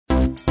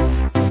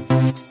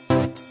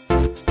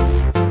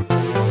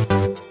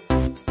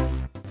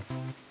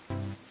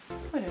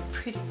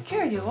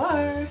Here you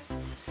are.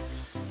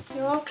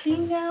 You're all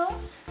clean now.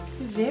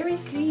 Very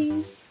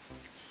clean.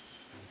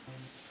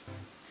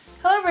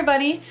 Hello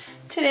everybody.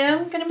 Today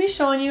I'm going to be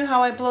showing you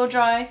how I blow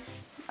dry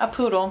a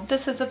poodle.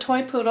 This is the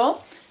Toy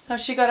Poodle. Now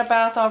she got a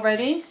bath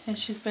already and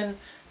she's been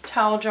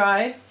towel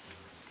dried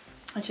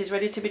and she's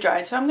ready to be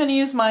dried. So I'm going to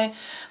use my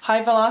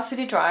high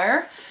velocity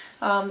dryer.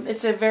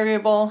 It's a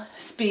variable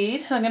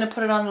speed. I'm going to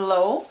put it on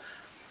low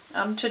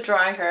to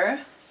dry her,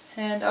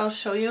 and I'll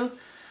show you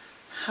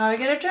how I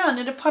get her dry.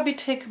 It'll probably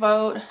take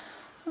about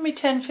maybe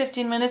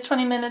 10-15 minutes,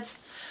 20 minutes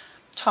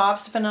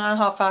tops, depending on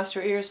how fast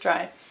your ears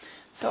dry.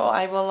 So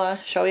I will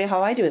show you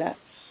how I do that.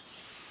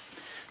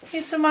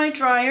 Okay, so my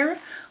dryer,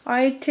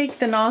 I take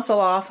the nozzle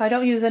off. I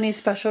don't use any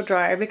special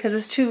dryer because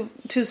it's too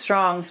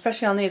strong,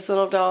 especially on these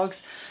little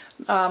dogs.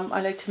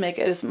 I like to make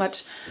it as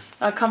much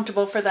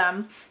comfortable for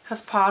them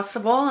as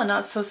possible and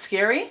not so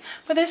scary.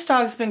 But this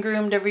dog's been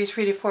groomed every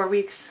 3 to 4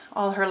 weeks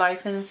all her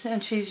life,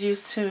 and she's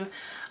used to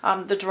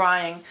the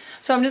drying.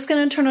 So I'm just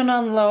going to turn it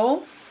on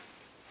low,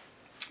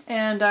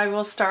 and I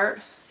will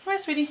start. Come here,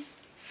 sweetie.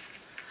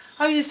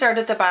 I usually start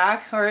at the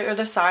back or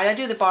the side. I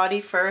do the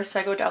body first.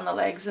 I go down the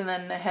legs, and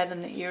then the head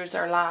and the ears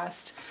are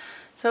last.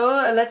 So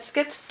let's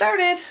get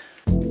started.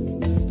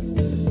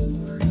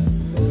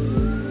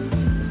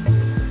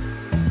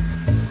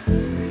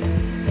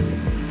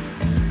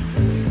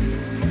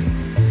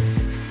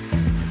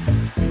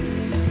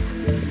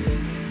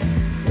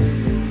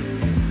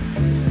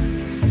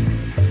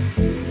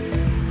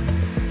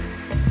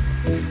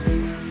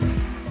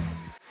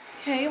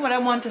 What I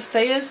want to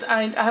say is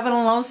I have it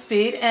on low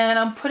speed, and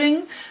I'm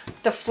putting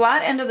the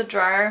flat end of the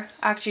dryer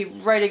actually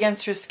right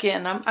against her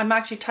skin. I'm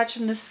actually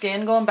touching the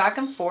skin, going back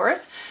and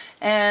forth,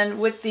 and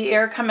with the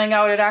air coming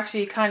out, it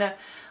actually kind of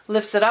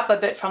lifts it up a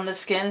bit from the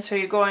skin. So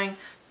you're going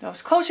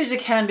as close as you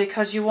can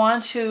because you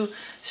want to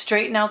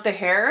straighten out the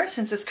hair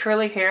since it's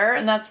curly hair,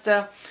 and that's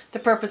the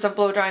purpose of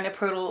blow drying a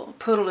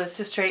poodle is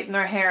to straighten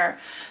their hair.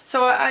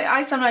 So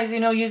I sometimes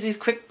use these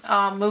quick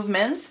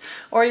movements,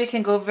 or you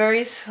can go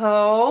very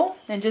slow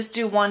and just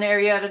do one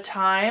area at a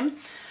time.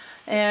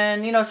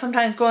 And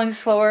sometimes going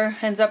slower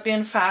ends up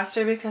being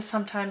faster because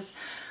sometimes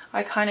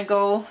I kind of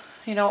go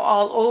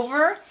all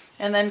over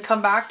and then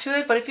come back to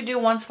it. But if you do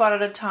one spot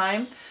at a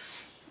time,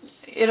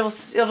 it'll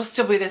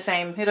still be the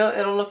same.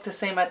 It'll look the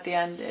same at the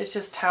end. It's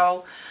just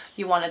how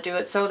you want to do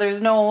it. So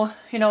there's no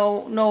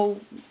no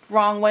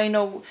wrong way,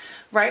 no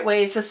right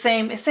way. It's the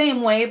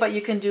same way, but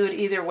you can do it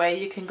either way.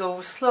 You can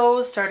go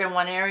slow, start in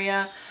one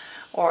area,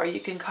 or you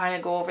can kind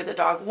of go over the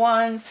dog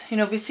once.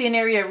 If you see an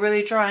area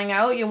really drying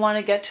out, you want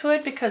to get to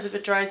it, because if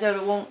it dries out,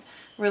 it won't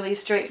really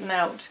straighten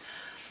out.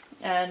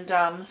 And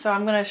so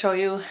I'm going to show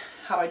you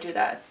how I do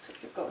that. So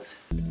here it goes.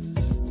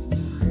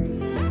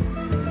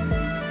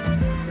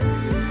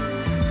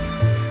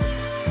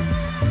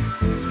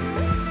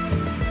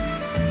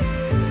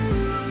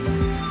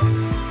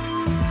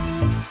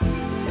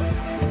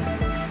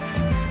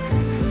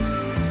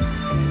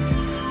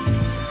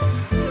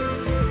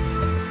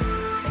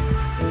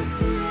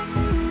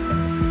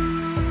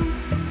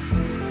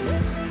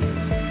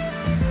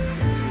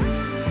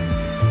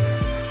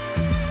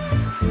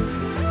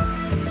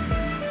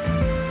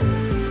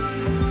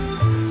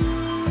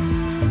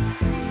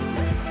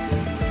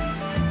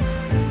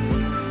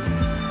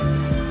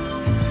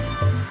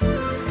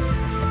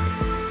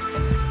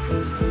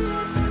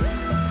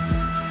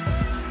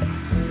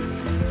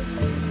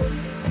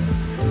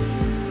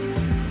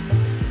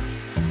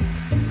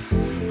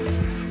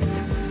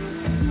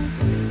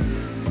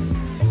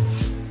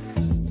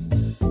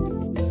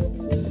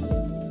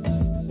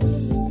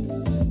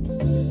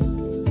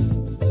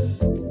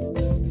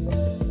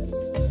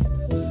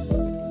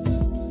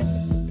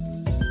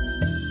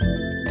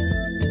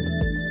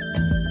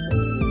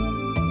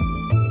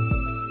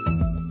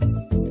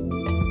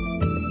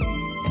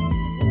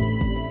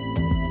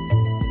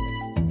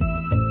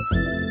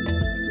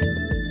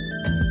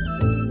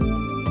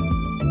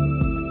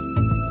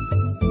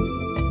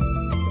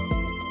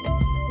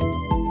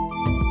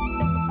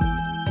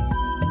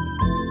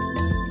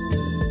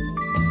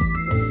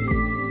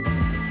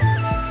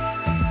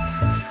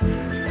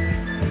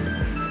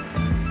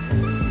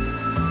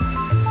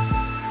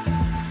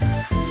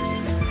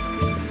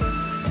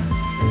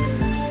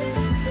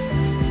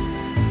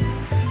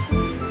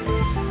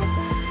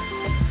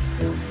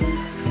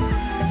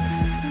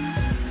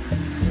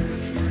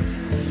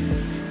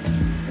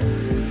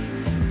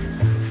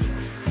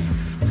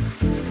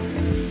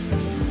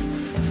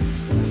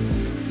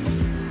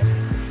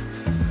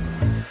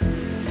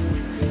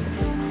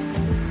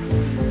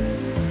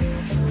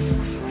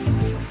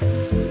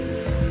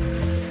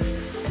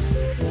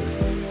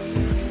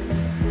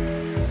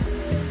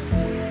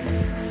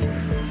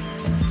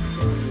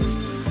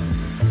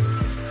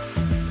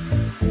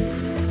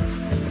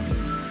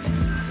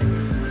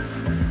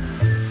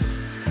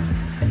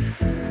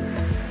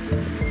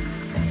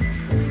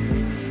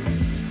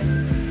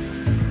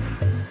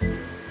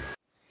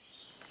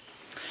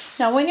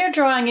 Now when you're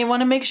drying, you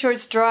want to make sure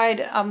it's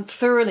dried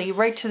thoroughly,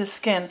 right to the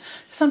skin.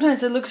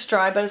 Sometimes it looks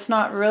dry, but it's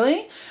not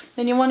really.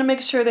 and you want to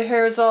make sure the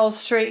hair is all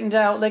straightened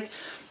out. Like,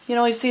 you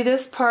know, you see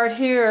this part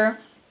here,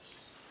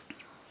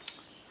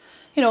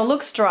 you know, it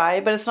looks dry,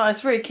 but it's not,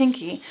 it's very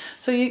kinky.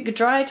 So you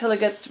dry it till it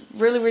gets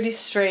really, really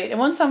straight. And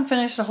once I'm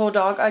finished the whole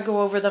dog, I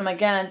go over them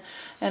again,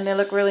 and they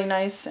look really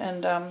nice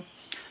and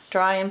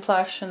dry and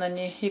plush, and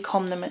then you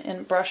comb them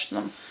and brush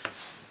them.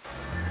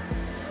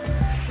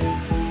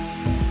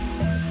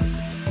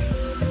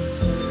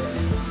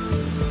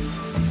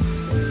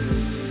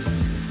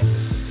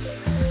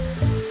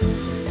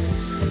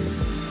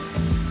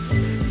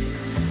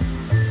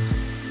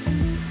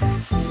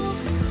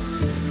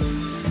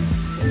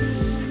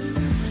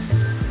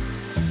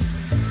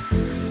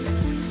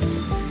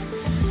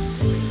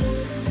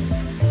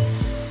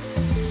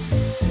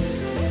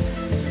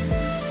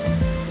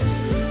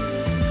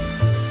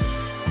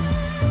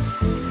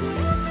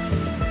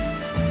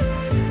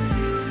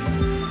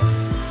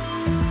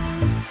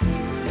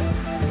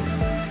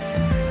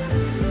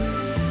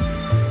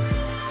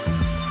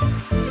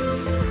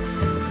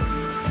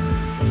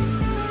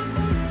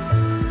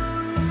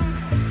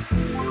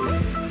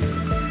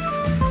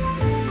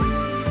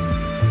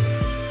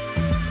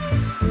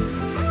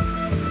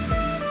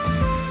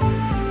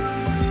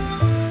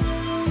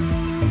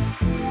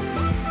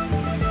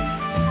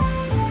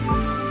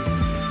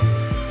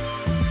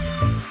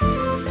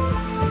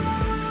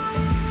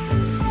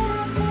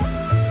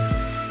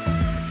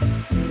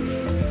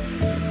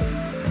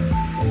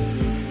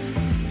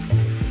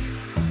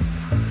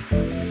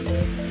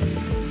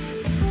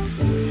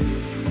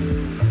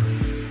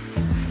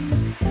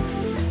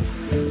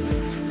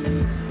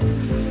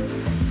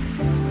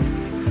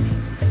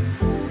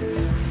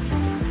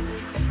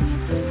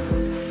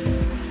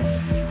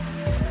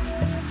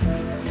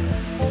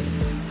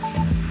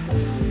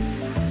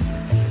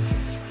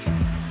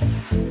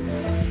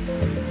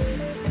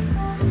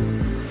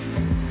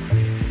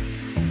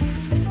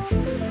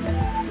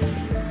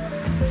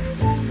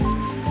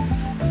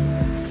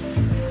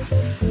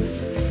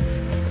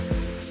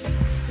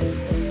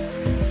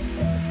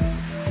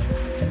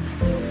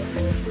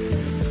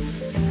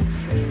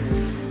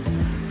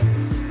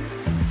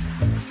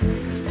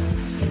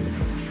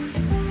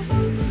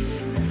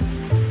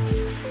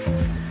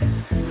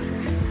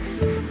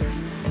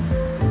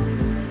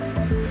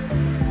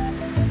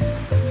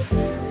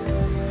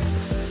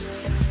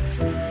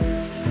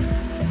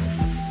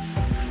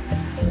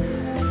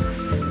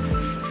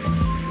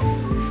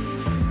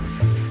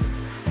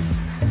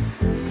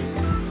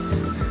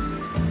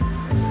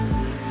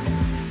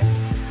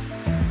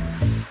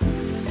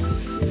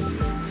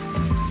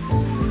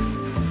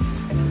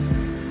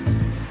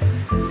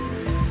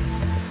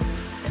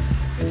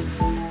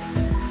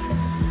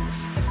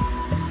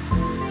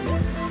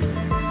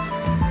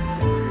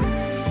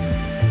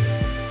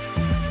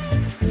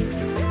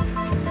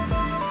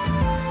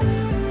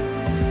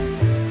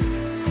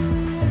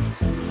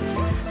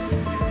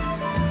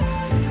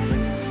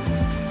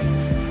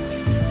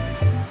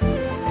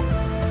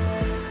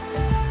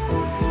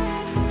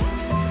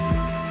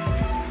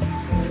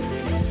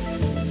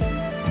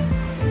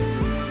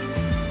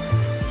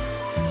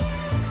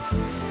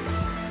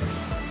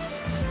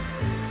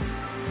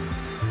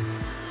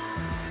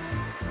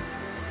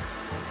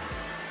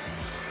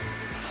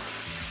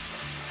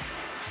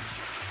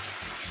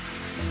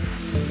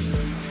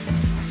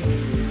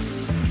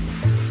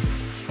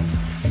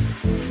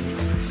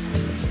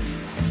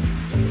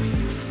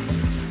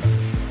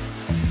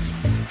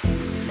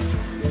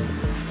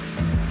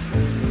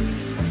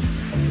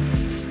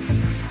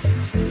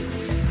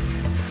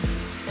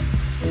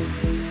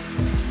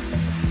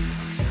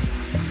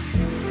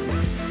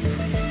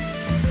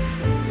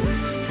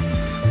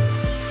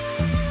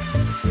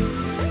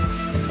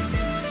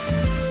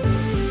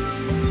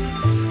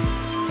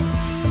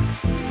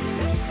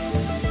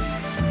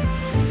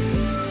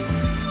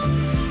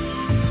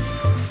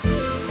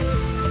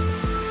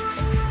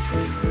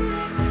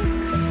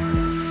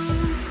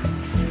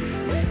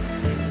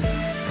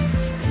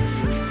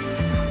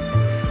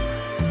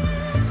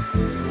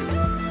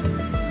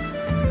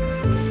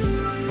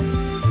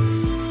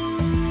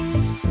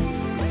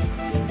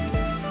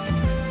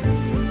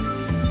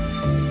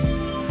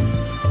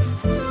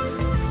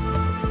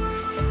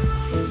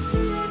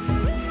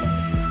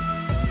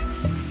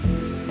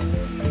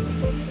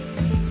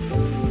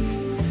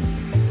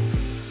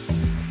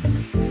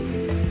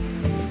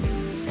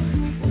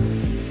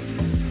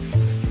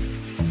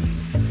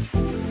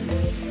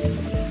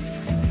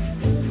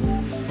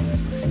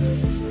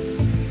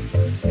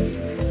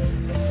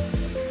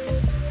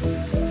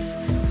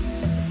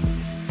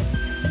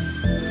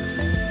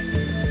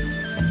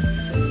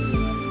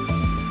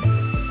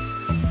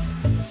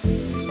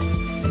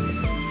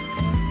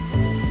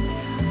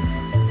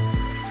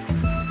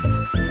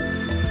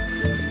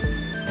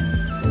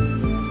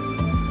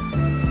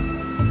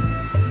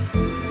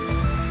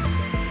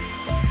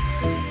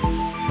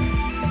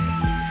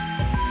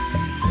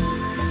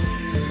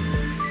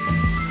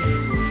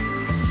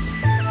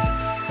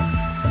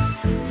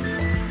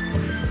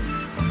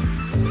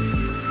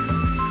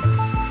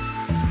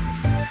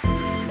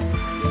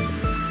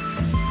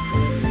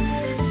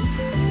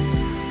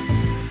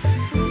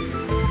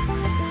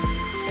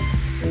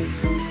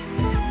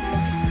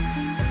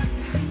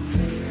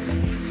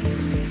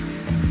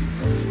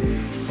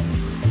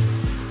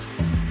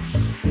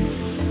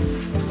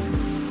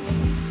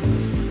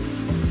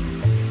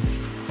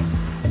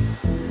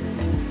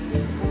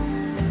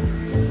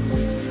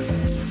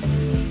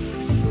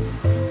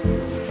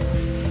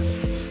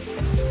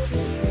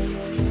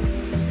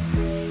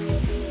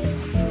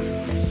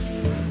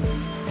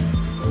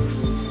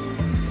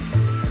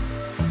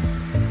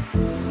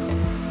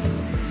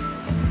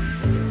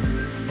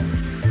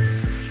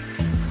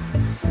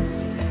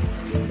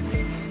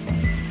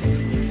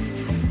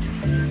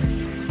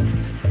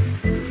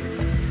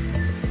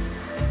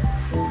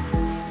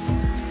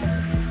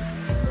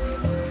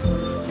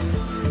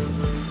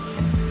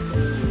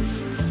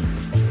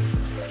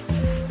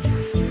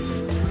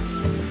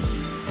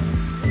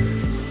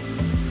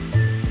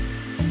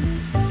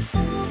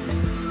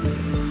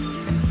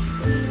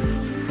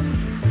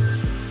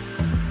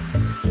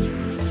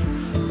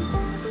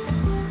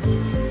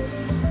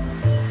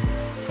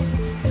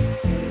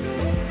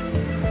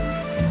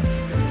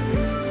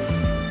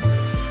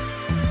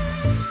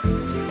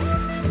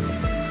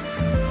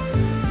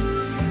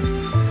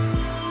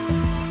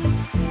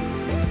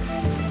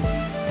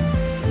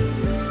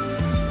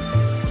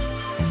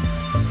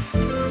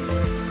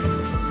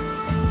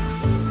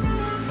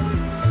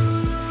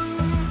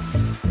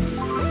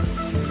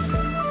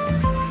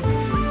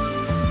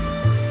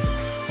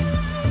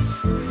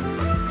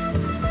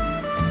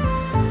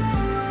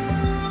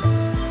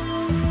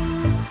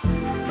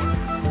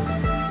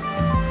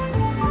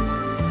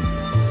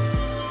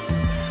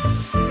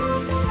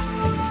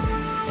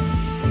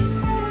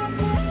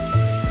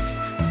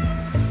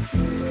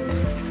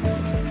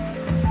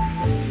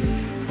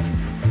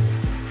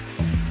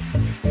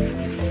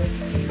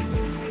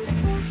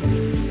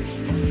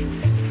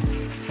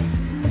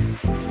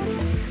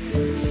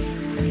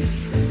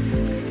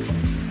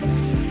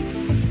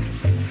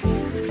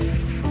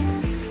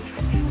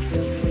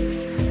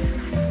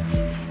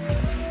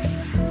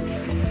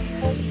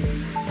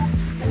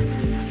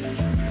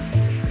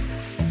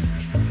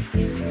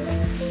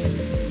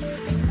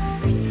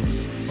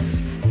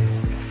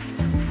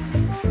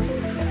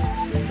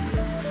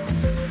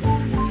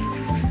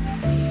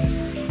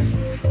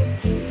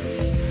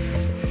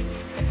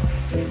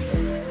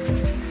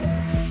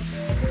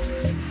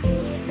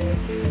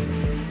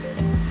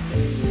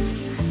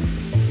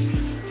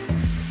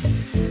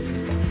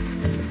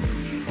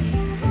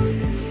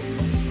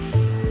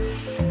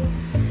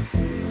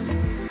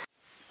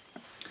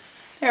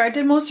 there, I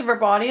did most of her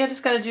body. I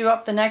just got to do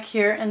up the neck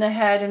here and the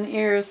head and the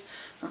ears.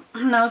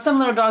 Now some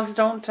little dogs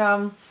don't,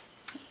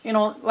 you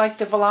know, like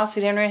the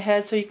velocity in their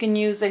head, so you can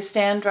use a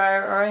stand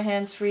dryer or a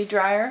hands-free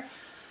dryer.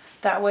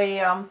 That way,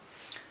 you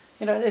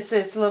know, it's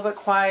a little bit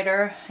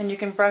quieter and you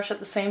can brush at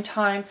the same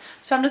time.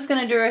 So I'm just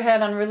going to do her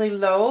head on really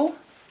low,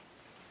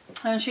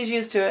 and she's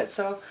used to it,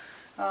 so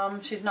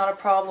she's not a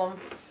problem.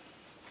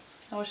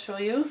 I'll show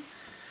you.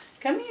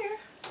 Come here.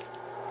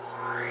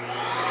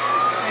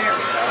 There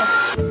we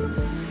go.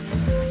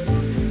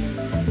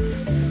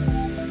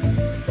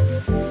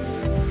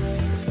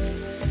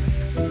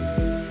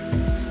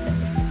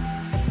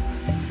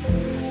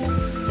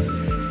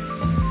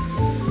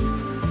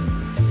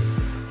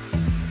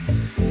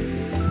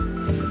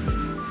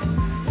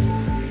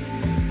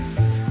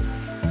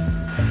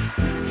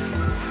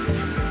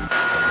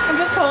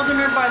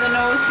 Holding her by the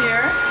nose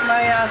here,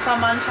 my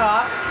thumb on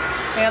top,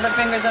 my other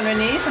fingers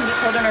underneath. I'm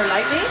just holding her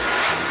lightly.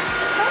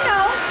 Oh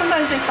no,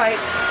 sometimes they fight.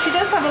 She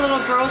does have a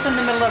little growth in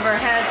the middle of her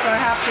head, so I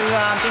have to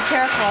be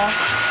careful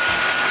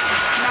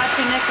not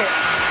to nick it.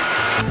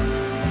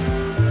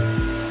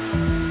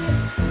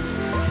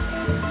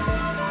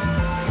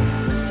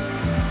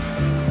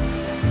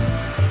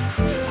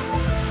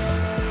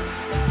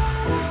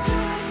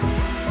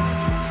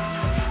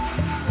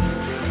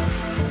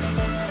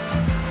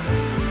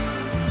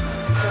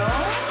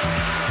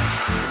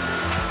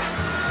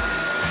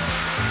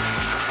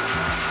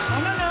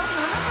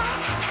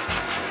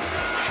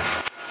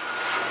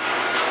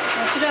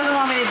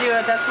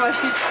 That's why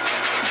she's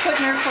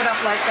putting her foot up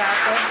like that.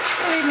 But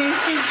believe me,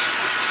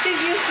 she's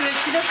used to it.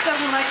 She just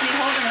doesn't like me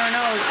holding her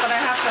nose, but I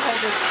have to hold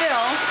her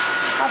still.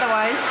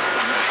 Otherwise,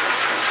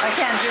 I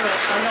can't do it.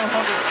 I don't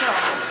hold her still.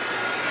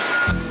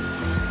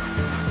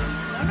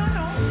 No, no,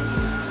 no.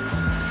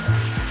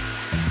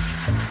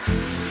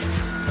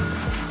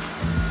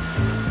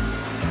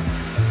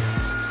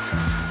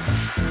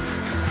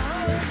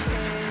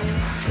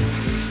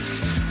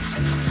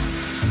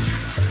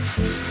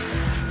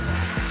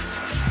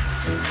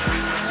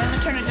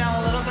 Turn it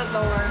down a little bit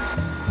lower.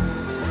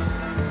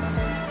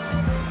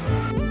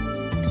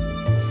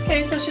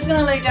 Okay, so she's going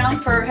to lay down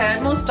for her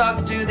head. Most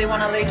dogs do. They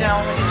want to lay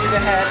down when you do the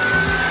head.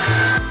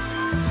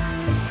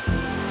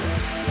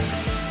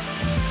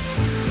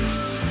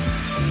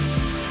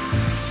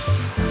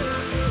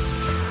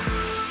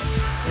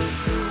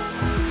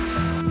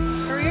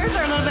 Her ears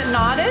are a little bit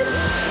knotted,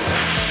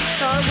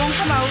 so it won't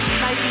come out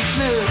nice and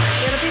smooth.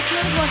 It'll be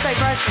smooth once I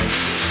brush it.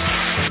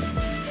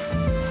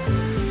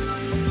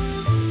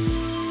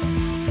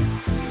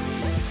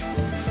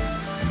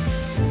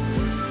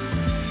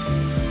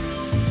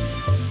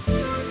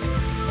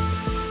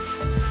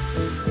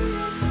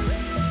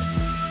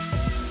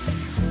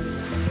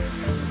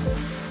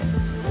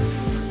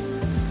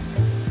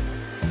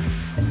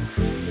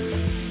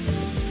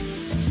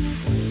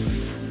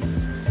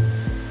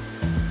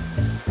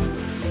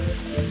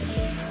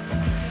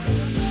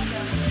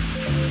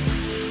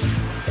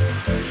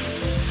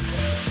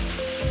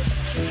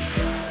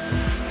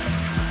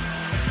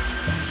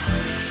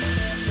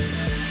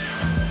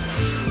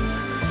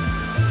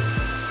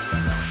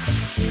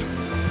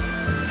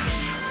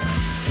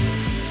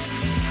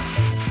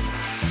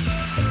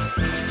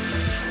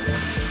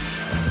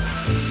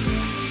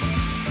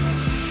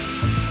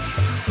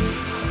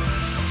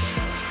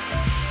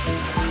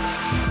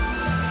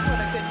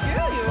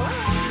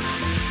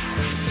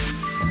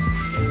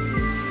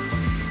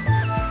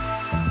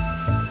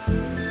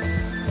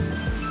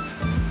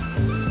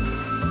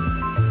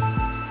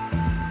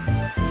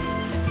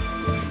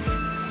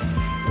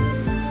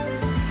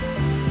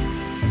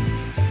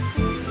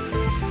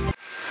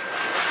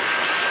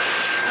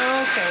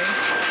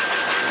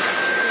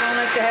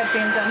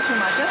 Being done too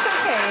much. That's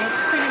okay.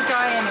 It's pretty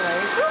dry anyway.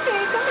 It's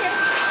okay. Come here.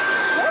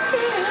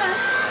 Okay.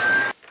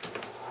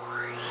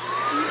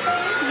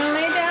 Okay. You gonna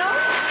lay down?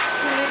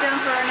 We'll lay down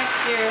for our next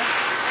year.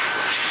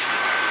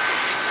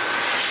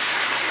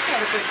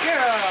 What a good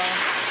girl.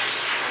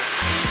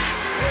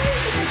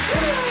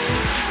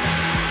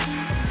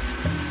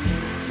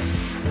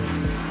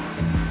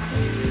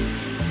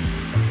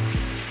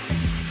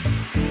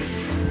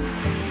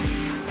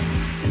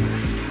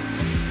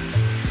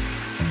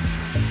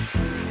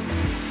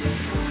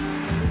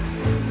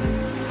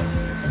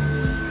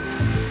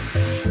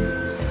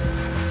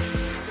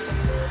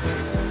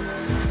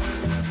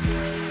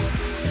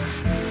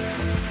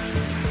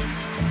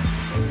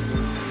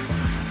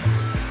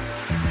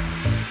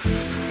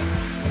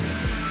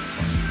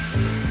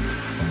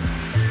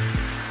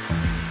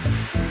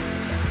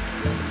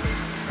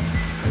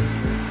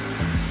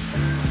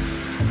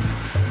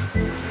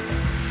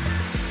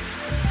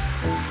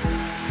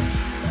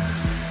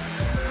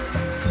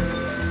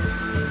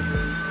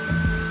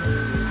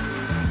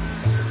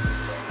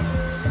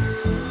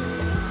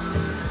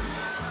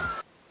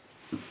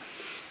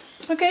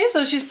 Okay,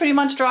 so she's pretty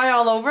much dry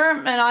all over,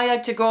 and I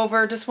like to go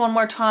over just one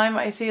more time.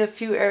 I see a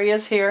few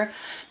areas here.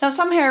 Now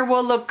some hair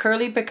will look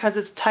curly because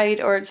it's tight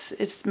or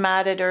it's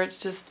matted or it's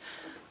just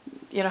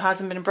you know,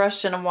 hasn't been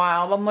brushed in a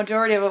while, but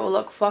majority of it will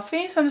look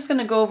fluffy. So I'm just going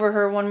to go over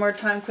her one more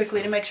time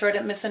quickly to make sure I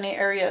didn't miss any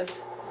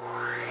areas.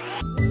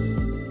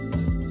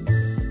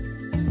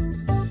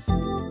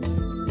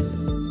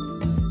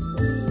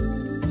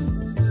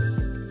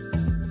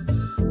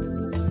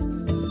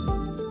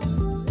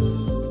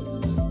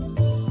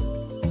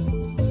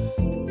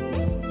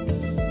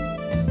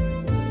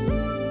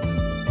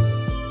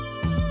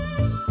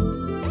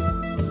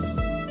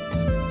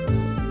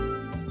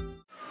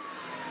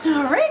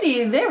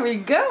 Alrighty, there we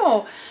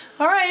go.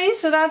 Alrighty,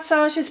 so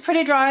that's she's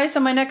pretty dry. So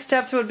my next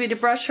steps would be to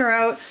brush her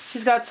out.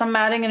 She's got some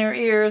matting in her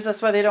ears.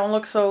 That's why they don't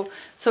look so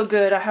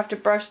good. I have to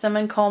brush them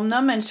and comb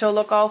them, and she'll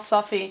look all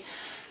fluffy.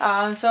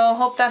 So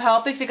hope that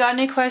helped. If you got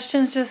any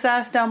questions, just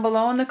ask down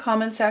below in the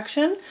comment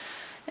section,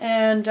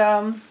 and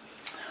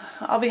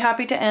I'll be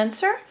happy to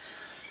answer.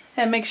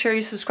 And make sure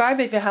you subscribe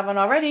if you haven't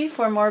already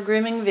for more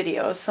grooming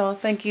videos. So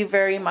thank you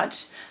very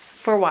much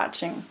for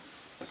watching.